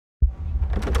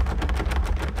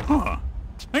Huh.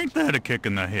 Ain't that a kick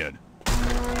in the head?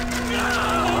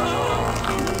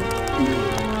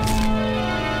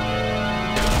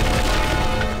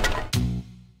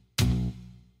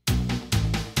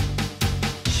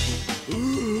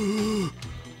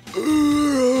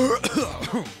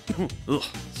 Ugh,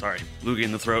 sorry, loogie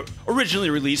in the throat. Originally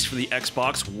released for the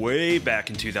Xbox way back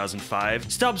in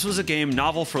 2005, Stubbs was a game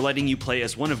novel for letting you play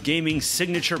as one of gaming's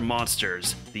signature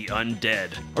monsters, the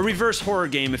undead. A reverse horror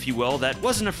game, if you will, that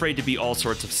wasn't afraid to be all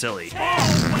sorts of silly.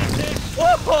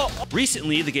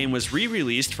 Recently, the game was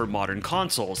re-released for modern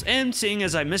consoles, and seeing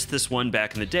as I missed this one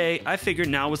back in the day, I figured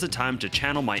now was the time to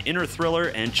channel my inner thriller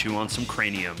and chew on some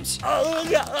craniums.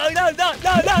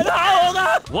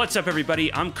 What's up,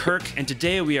 everybody? I'm Kirk, and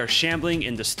today we are shambling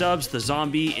into Stubbs the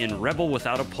Zombie in Rebel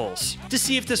Without a Pulse to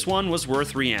see if this one was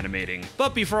worth reanimating.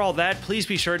 But before all that, please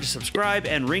be sure to subscribe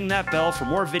and ring that bell for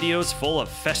more videos full of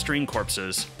festering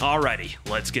corpses. Alrighty,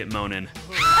 let's get moaning.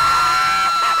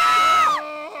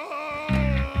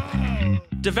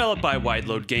 Developed by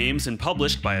Wideload Games and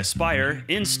published by Aspyr,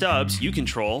 in Stubbs, you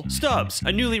control Stubbs,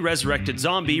 a newly resurrected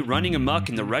zombie running amok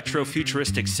in the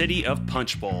retro-futuristic city of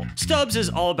Punchbowl. Stubbs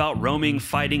is all about roaming,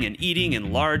 fighting, and eating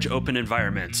in large open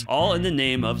environments, all in the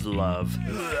name of love.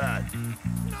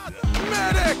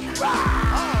 Medic!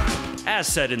 As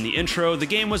said in the intro, the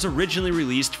game was originally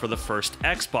released for the first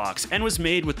Xbox, and was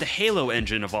made with the Halo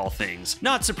engine of all things.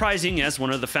 Not surprising, as one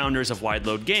of the founders of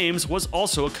Wideload Games was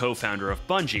also a co-founder of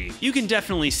Bungie. You can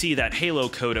definitely see that Halo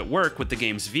code at work with the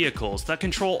game's vehicles that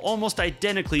control almost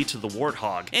identically to the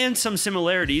Warthog, and some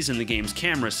similarities in the game's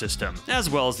camera system, as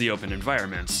well as the open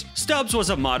environments. Stubbs was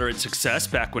a moderate success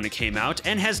back when it came out,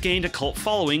 and has gained a cult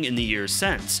following in the years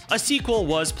since. A sequel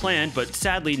was planned, but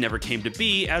sadly never came to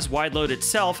be, as Wideload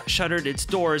itself shuttered its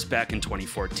doors back in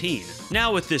 2014.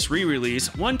 Now with this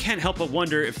re-release, one can't help but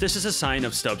wonder if this is a sign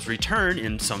of Stubbs' return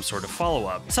in some sort of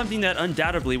follow-up, something that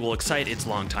undoubtedly will excite its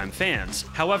longtime fans.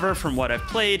 However, from what I've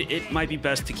played, it might be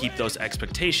best to keep those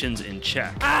expectations in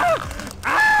check.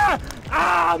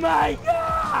 Oh my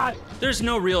god! There's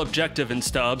no real objective in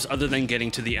Stubbs other than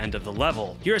getting to the end of the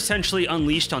level. You're essentially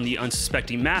unleashed on the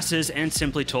unsuspecting masses and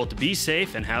simply told to be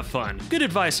safe and have fun. Good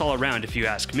advice all around if you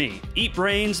ask me. Eat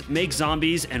brains, make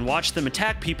zombies, and watch them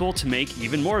attack people to make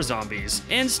even more zombies.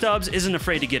 And Stubbs isn't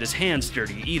afraid to get his hands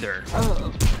dirty either.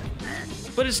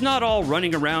 But it's not all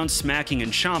running around smacking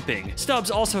and chomping. Stubbs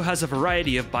also has a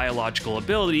variety of biological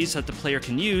abilities that the player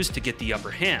can use to get the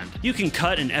upper hand. You can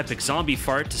cut an epic zombie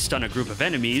fart to stun a group of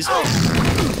enemies.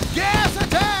 Gas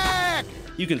attack!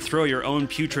 You can throw your own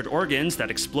putrid organs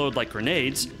that explode like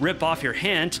grenades, rip off your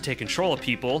hand to take control of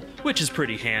people, which is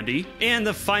pretty handy. And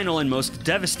the final and most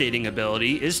devastating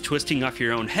ability is twisting off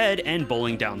your own head and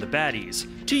bowling down the baddies.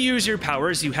 To use your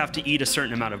powers, you have to eat a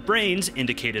certain amount of brains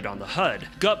indicated on the HUD.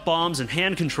 Gut bombs and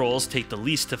hand controls take the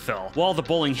least to fill, while the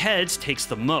bowling heads takes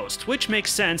the most, which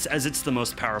makes sense as it's the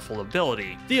most powerful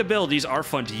ability. The abilities are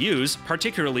fun to use,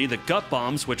 particularly the gut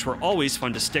bombs, which were always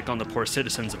fun to stick on the poor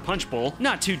citizens of Punchbowl,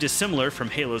 not too dissimilar from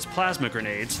Halo's plasma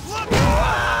grenades.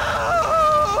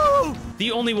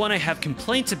 The only one I have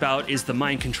complaints about is the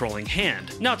mind-controlling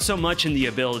hand. Not so much in the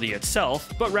ability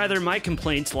itself, but rather my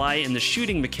complaints lie in the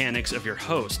shooting mechanics of your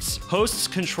hosts. Hosts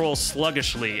control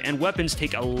sluggishly, and weapons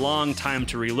take a long time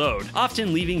to reload,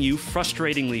 often leaving you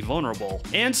frustratingly vulnerable.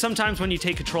 And sometimes when you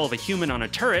take control of a human on a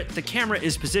turret, the camera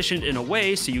is positioned in a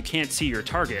way so you can't see your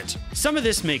target. Some of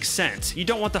this makes sense. You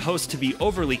don't want the host to be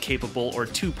overly capable or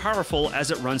too powerful,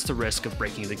 as it runs the risk of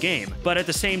breaking the game. But at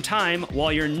the same time,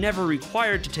 while you're never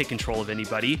required to take control of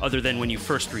anybody, other than when you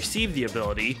first receive the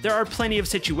ability, there are plenty of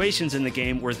situations in the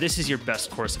game where this is your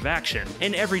best course of action,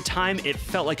 and every time it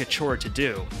felt like a chore to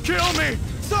do. Kill me!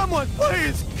 Someone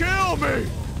please kill me!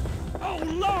 Oh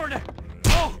lord!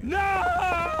 Oh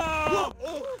no!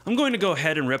 I'm going to go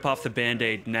ahead and rip off the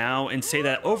band-aid now and say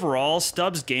that overall,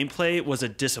 Stubbs' gameplay was a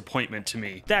disappointment to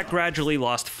me. That gradually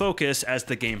lost focus as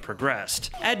the game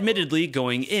progressed. Admittedly,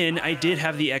 going in, I did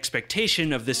have the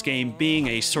expectation of this game being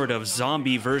a sort of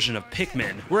zombie version of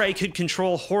Pikmin, where I could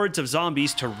control hordes of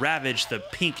zombies to ravage the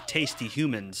pink, tasty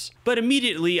humans. But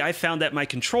immediately, I found that my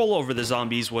control over the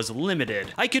zombies was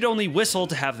limited. I could only whistle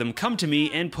to have them come to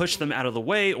me and push them out of the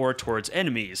way or towards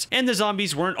enemies, and the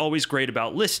zombies weren't always great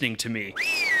about listening to me.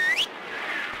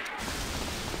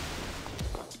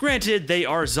 Granted, they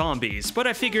are zombies, but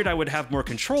I figured I would have more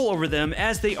control over them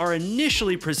as they are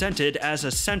initially presented as a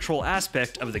central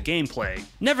aspect of the gameplay.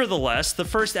 Nevertheless, the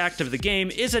first act of the game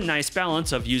is a nice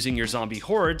balance of using your zombie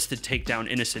hordes to take down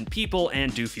innocent people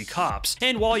and doofy cops,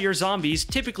 and while your zombies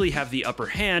typically have the upper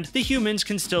hand, the humans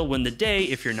can still win the day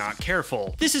if you're not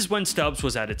careful. This is when Stubbs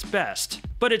was at its best.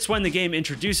 But it's when the game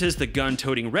introduces the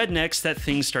gun-toting rednecks that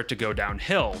things start to go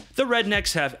downhill. The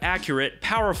rednecks have accurate,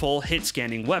 powerful,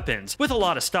 hit-scanning weapons, with a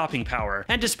lot of stopping power,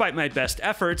 and despite my best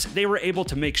efforts, they were able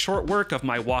to make short work of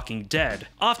my walking dead,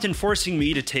 often forcing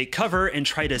me to take cover and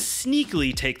try to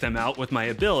sneakily take them out with my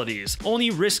abilities,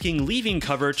 only risking leaving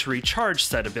cover to recharge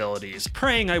said abilities,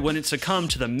 praying I wouldn't succumb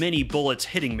to the many bullets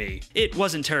hitting me. It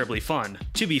wasn't terribly fun.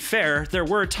 To be fair, there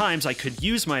were times I could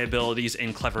use my abilities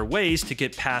in clever ways to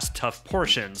get past tough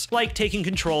portions, like taking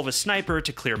control of a sniper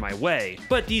to clear my way,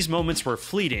 but these moments were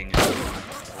fleeting.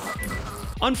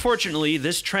 Unfortunately,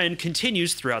 this trend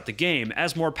continues throughout the game,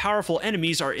 as more powerful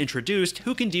enemies are introduced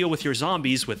who can deal with your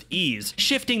zombies with ease,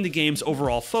 shifting the game's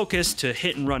overall focus to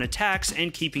hit-and-run attacks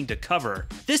and keeping to cover.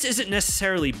 This isn't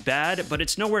necessarily bad, but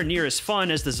it's nowhere near as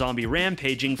fun as the zombie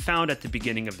rampaging found at the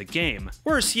beginning of the game.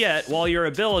 Worse yet, while your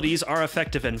abilities are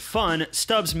effective and fun,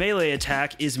 Stubbs' melee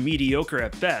attack is mediocre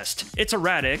at best. It's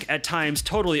erratic, at times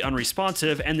totally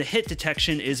unresponsive, and the hit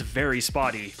detection is very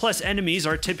spotty. Plus, enemies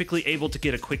are typically able to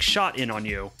get a quick shot in on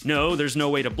you. No, there's no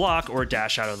way to block or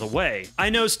dash out of the way. I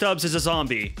know Stubbs is a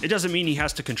zombie. It doesn't mean he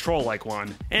has to control like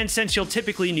one. And since you'll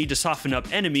typically need to soften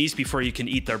up enemies before you can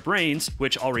eat their brains,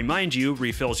 which I'll remind you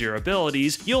refills your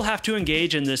abilities, you'll have to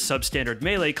engage in this substandard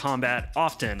melee combat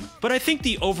often. But I think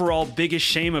the overall biggest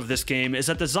shame of this game is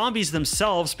that the zombies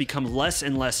themselves become less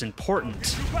and less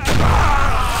important.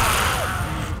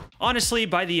 Honestly,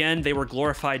 by the end, they were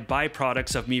glorified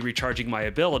byproducts of me recharging my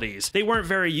abilities. They weren't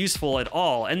very useful at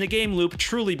all, and the game loop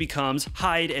truly becomes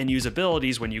hide and use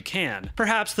abilities when you can.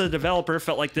 Perhaps the developer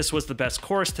felt like this was the best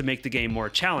course to make the game more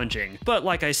challenging, but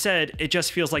like I said, it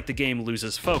just feels like the game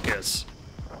loses focus.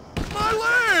 My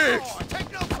legs!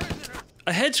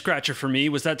 A head scratcher for me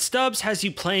was that Stubbs has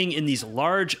you playing in these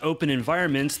large open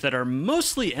environments that are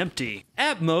mostly empty.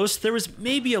 At most, there was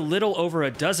maybe a little over a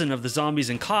dozen of the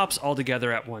zombies and cops all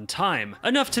together at one time.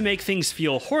 Enough to make things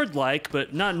feel horde-like,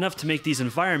 but not enough to make these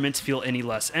environments feel any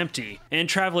less empty. And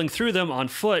traveling through them on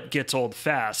foot gets old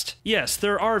fast. Yes,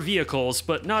 there are vehicles,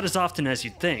 but not as often as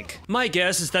you'd think. My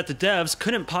guess is that the devs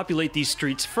couldn't populate these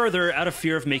streets further out of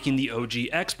fear of making the OG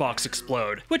Xbox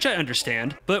explode, which I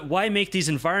understand, but why make these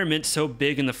environments so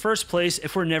big in the first place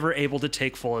if we're never able to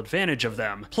take full advantage of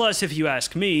them? Plus, if you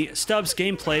ask me, Stubbs'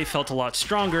 gameplay felt a lot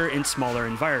stronger in smaller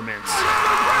environments.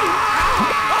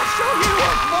 I'll show you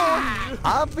what for!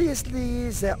 Obviously,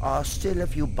 there are still a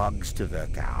few bugs to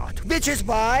work out, which is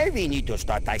why we need to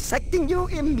start dissecting you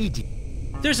immediately.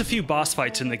 There's a few boss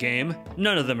fights in the game.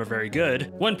 None of them are very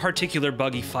good. One particular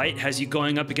buggy fight has you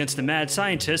going up against a mad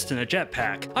scientist in a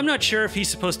jetpack. I'm not sure if he's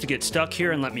supposed to get stuck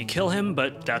here and let me kill him,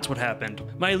 but that's what happened.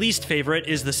 My least favorite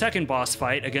is the second boss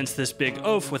fight against this big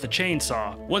oaf with a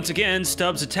chainsaw. Once again,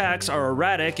 Stubbs' attacks are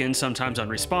erratic and sometimes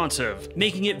unresponsive,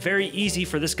 making it very easy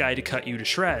for this guy to cut you to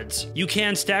shreds. You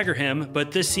can stagger him,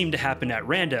 but this seemed to happen at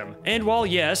random. And while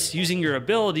yes, using your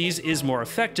abilities is more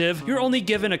effective, you're only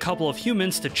given a couple of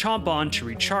humans to chomp on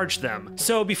to recharge them.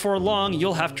 So before long,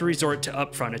 you'll have to resort to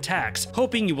upfront attacks,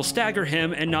 hoping you will stagger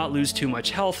him and not lose too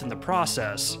much health in the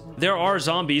process. There are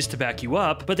zombies to back you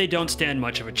up, but they don't stand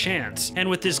much of a chance. And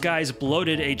with this guy's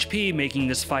bloated HP making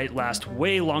this fight last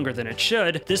way longer than it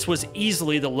should, this was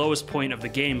easily the lowest point of the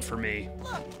game for me.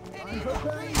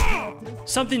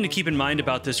 Something to keep in mind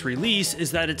about this release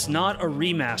is that it's not a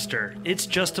remaster, it's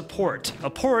just a port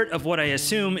of what I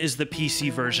assume is the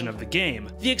PC version of the game.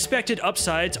 The expected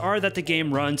upsides are that the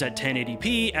game runs at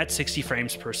 1080p at 60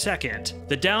 frames per second.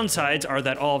 The downsides are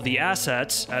that all of the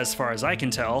assets, as far as I can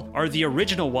tell, are the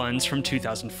original ones from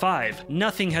 2005.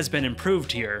 Nothing has been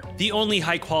improved here. The only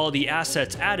high quality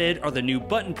assets added are the new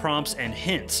button prompts and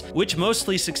hints, which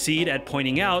mostly succeed at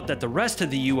pointing out that the rest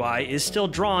of the UI is still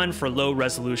drawn for low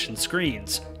resolution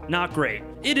screens. Not great.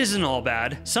 It isn't all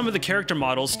bad. Some of the character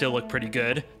models still look pretty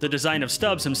good. The design of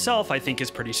Stubbs himself I think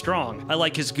is pretty strong. I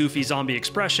like his goofy zombie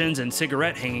expressions and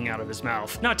cigarette hanging out of his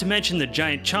mouth. Not to mention the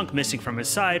giant chunk missing from his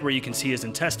side where you can see his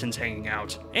intestines hanging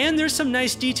out. And there's some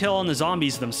nice detail on the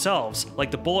zombies themselves,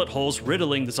 like the bullet holes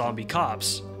riddling the zombie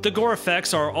cops. The gore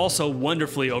effects are also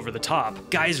wonderfully over the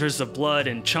top. Geysers of blood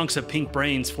and chunks of pink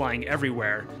brains flying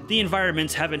everywhere. The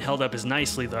environments haven't held up as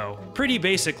nicely though. Pretty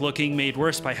basic looking, made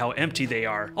worse by how empty they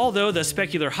are. Although the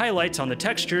specular highlights on the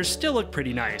textures still look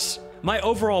pretty nice. My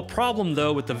overall problem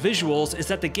though with the visuals is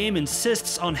that the game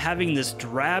insists on having this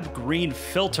drab green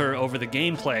filter over the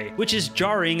gameplay, which is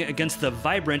jarring against the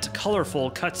vibrant, colorful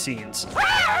cutscenes. Oh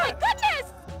my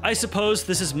goodness! I suppose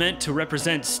this is meant to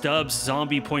represent Stubbs'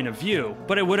 zombie point of view,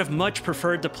 but I would have much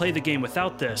preferred to play the game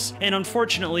without this, and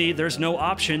unfortunately there's no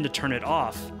option to turn it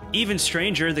off. Even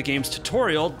stranger, the game's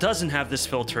tutorial doesn't have this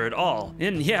filter at all.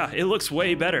 And yeah, it looks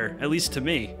way better, at least to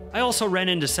me. I also ran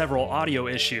into several audio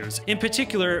issues, in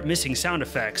particular missing sound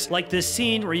effects, like this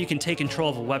scene where you can take control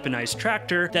of a weaponized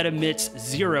tractor that emits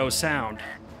zero sound.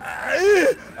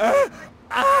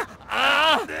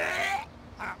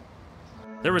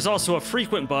 There was also a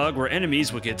frequent bug where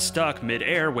enemies would get stuck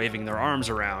mid-air waving their arms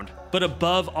around. But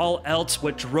above all else,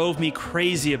 what drove me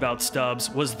crazy about Stubbs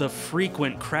was the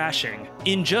frequent crashing.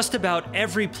 In just about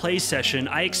every play session,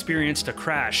 I experienced a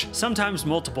crash, sometimes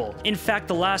multiple. In fact,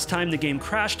 the last time the game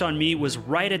crashed on me was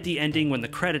right at the ending when the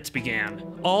credits began.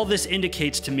 All this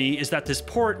indicates to me is that this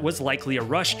port was likely a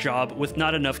rush job with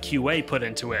not enough QA put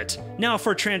into it. Now,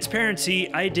 for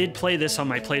transparency, I did play this on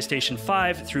my PlayStation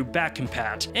 5 through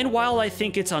backcompat, and while I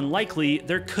think it's unlikely,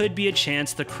 there could be a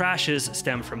chance the crashes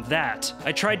stem from that.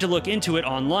 I tried to look into it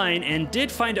online and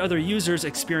did find other users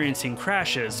experiencing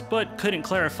crashes, but couldn't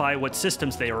clarify what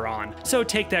systems they were on, so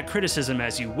take that criticism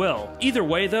as you will. Either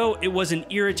way though, it was an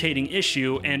irritating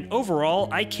issue, and overall,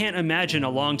 I can't imagine a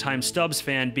longtime Stubbs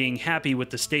fan being happy with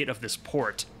the state of this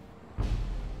port.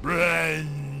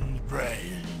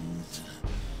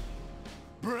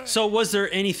 So was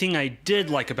there anything I did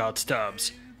like about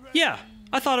Stubbs? Yeah,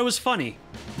 I thought it was funny.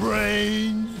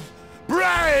 Brains.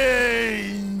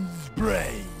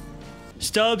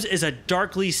 Stubbs is a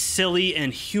darkly silly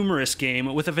and humorous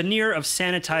game with a veneer of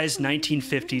sanitized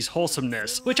 1950s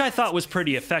wholesomeness, which I thought was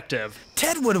pretty effective.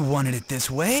 Ted would have wanted it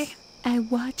this way. I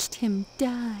watched him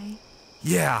die.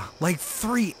 Yeah, like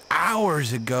 3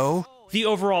 hours ago. The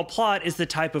overall plot is the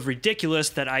type of ridiculous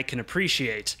that I can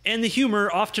appreciate, and the humor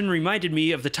often reminded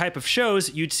me of the type of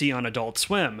shows you'd see on Adult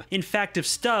Swim. In fact, if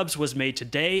Stubbs was made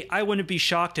today, I wouldn't be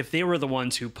shocked if they were the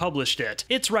ones who published it.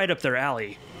 It's right up their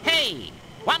alley. Hey,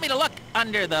 want me to look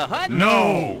under the hood?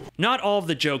 No! Not all of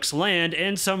the jokes land,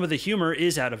 and some of the humor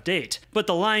is out of date, but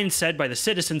the lines said by the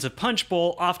citizens of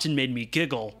Punchbowl often made me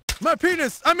giggle. My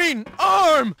penis! I mean,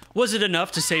 arm! Was it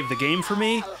enough to save the game for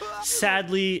me?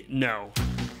 Sadly, no.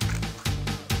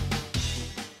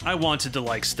 I wanted to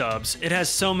like Stubbs. It has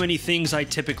so many things I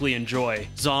typically enjoy.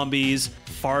 Zombies,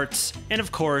 farts, and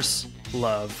of course,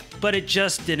 love. But it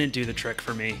just didn't do the trick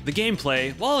for me. The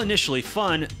gameplay, while initially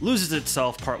fun, loses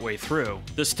itself partway through.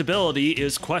 The stability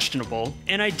is questionable,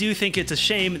 and I do think it's a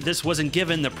shame this wasn't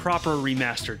given the proper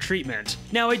remastered treatment.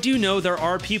 Now, I do know there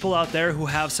are people out there who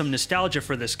have some nostalgia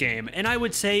for this game, and I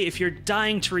would say if you're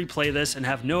dying to replay this and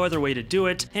have no other way to do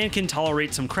it, and can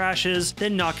tolerate some crashes,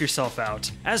 then knock yourself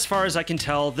out. As far as I can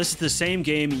tell, this is the same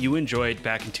game you enjoyed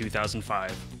back in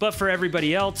 2005. But for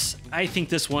everybody else, I think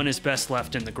this one is best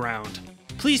left in the ground.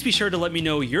 Please be sure to let me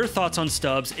know your thoughts on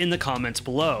Stubbs in the comments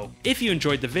below. If you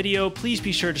enjoyed the video, please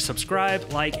be sure to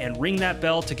subscribe, like, and ring that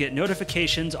bell to get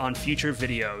notifications on future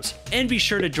videos. And be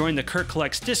sure to join the Kirk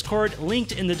Collects Discord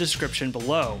linked in the description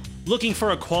below. Looking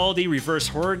for a quality reverse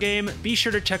horror game? Be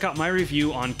sure to check out my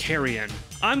review on Carrion.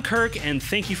 I'm Kirk, and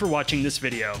thank you for watching this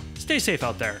video. Stay safe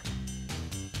out there.